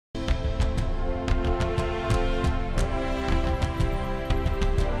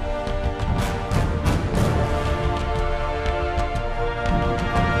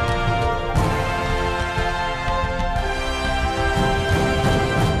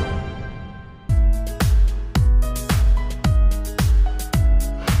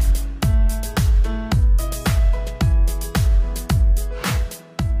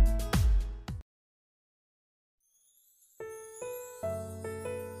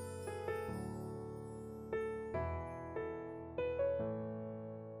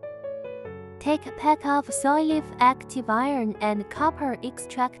Take a pack of soil active iron and copper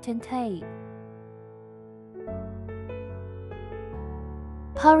extractant A.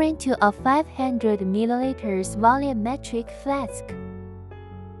 Pour into a 500 ml volumetric flask.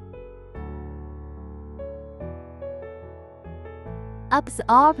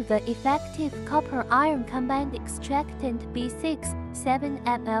 Absorb the effective copper-iron combined extractant B6, 7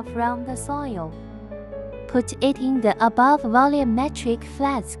 ml from the soil. Put it in the above volumetric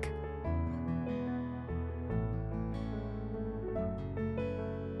flask.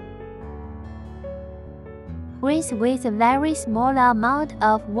 Rinse with a very small amount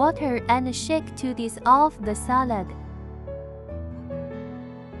of water and shake to dissolve the solid.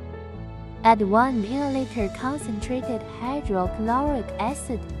 Add 1 ml concentrated hydrochloric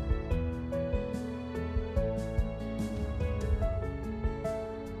acid.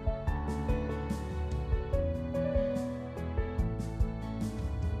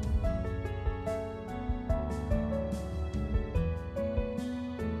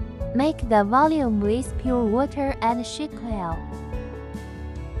 Make the volume with pure water and shake well.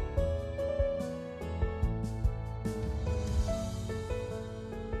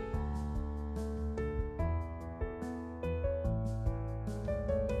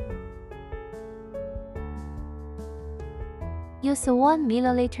 Use a 1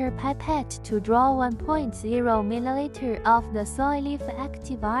 ml pipette to draw 1.0 ml of the soil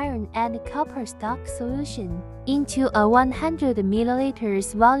active iron and copper stock solution into a 100 ml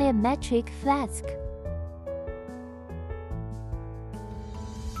volumetric flask.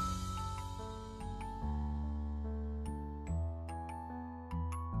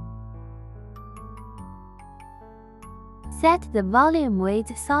 Set the volume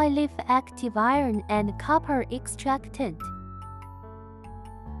with soil active iron and copper extractant.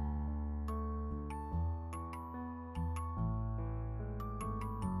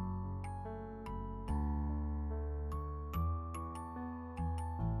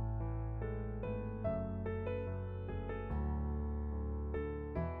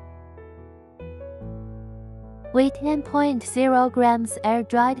 Weigh 10.0 grams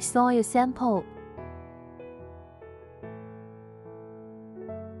air-dried soil sample.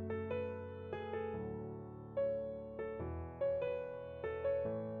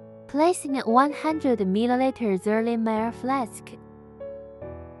 Place in a 100 ml Erlenmeyer flask.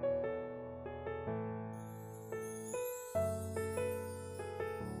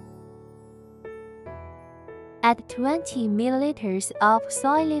 Add 20 ml of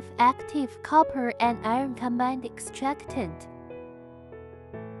soil active copper and iron combined extractant.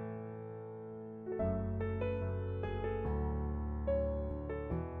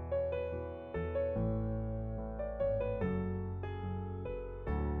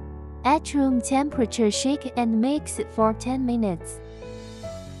 At room temperature, shake and mix for 10 minutes.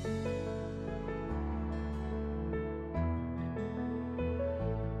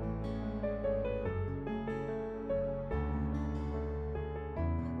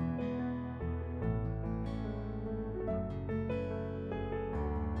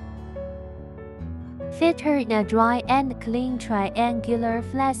 Filter in a dry and clean triangular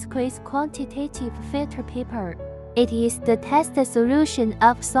flask with quantitative filter paper. It is the test solution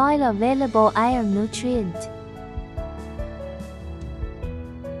of soil available iron nutrient.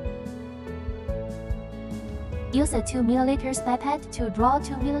 Use a 2 ml pipette to draw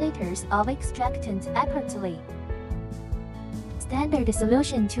 2 ml of extractant accurately. Standard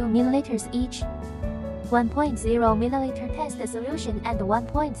solution 2 ml each. 1.0 ml test solution and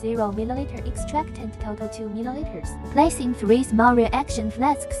 1.0 ml extractant, total 2 ml. Place in 3 small reaction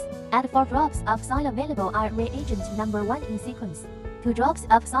flasks. Add 4 drops of soil available iron reagent number 1 in sequence. 2 drops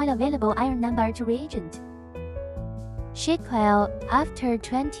of soil available iron number 2 reagent. Shake well. After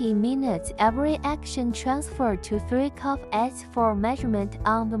 20 minutes, every reaction transfer to 3 cup as for measurement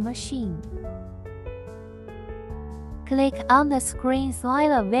on the machine. Click on the screen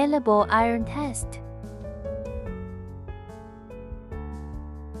Soil available iron test.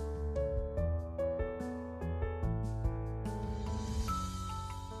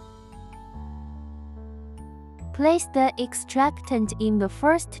 Place the extractant in the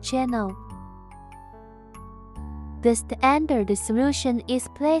first channel. The standard solution is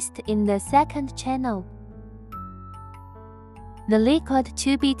placed in the second channel. The liquid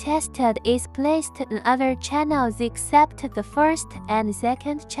to be tested is placed in other channels except the first and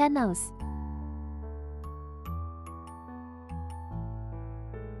second channels.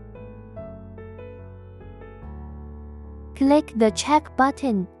 Click the check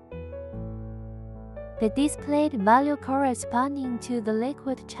button. The displayed value corresponding to the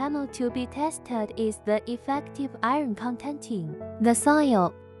liquid channel to be tested is the effective iron content in the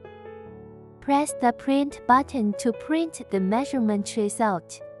soil. Press the print button to print the measurement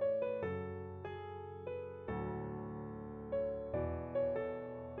result.